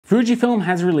Fujifilm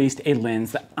has released a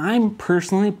lens that I'm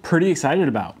personally pretty excited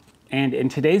about. And in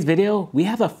today's video, we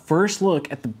have a first look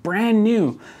at the brand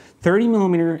new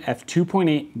 30mm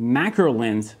F2.8 macro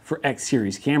lens for X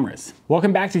series cameras.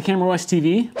 Welcome back to Camera West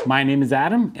TV. My name is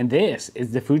Adam, and this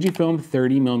is the Fujifilm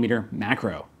 30mm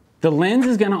macro. The lens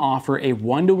is going to offer a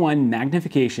 1:1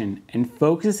 magnification and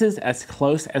focuses as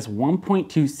close as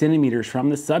 1.2 centimeters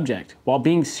from the subject while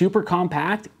being super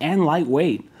compact and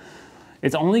lightweight.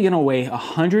 It's only going to weigh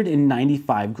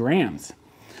 195 grams.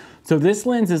 So this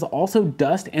lens is also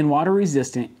dust and water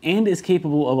resistant and is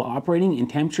capable of operating in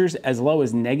temperatures as low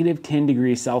as -10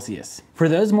 degrees Celsius. For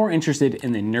those more interested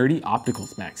in the nerdy optical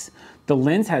specs, the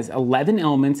lens has 11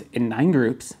 elements in 9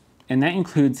 groups, and that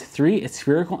includes 3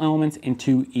 spherical elements and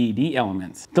 2 ED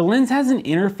elements. The lens has an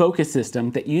inner focus system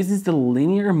that uses the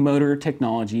linear motor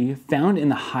technology found in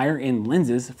the higher end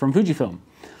lenses from Fujifilm.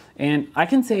 And I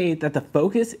can say that the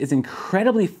focus is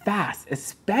incredibly fast,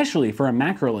 especially for a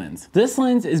macro lens. This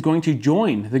lens is going to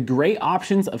join the great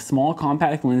options of small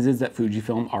compact lenses that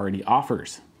Fujifilm already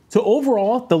offers. So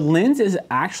overall, the lens is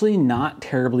actually not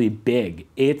terribly big.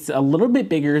 It's a little bit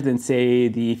bigger than, say,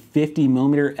 the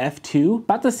 50mm F2,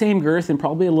 about the same girth and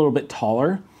probably a little bit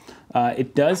taller.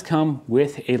 It does come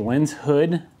with a lens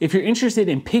hood. If you're interested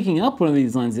in picking up one of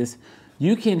these lenses,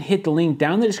 you can hit the link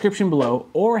down in the description below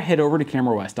or head over to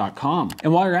camerawest.com.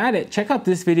 And while you're at it, check out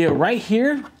this video right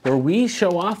here where we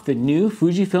show off the new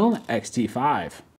Fujifilm X-T5.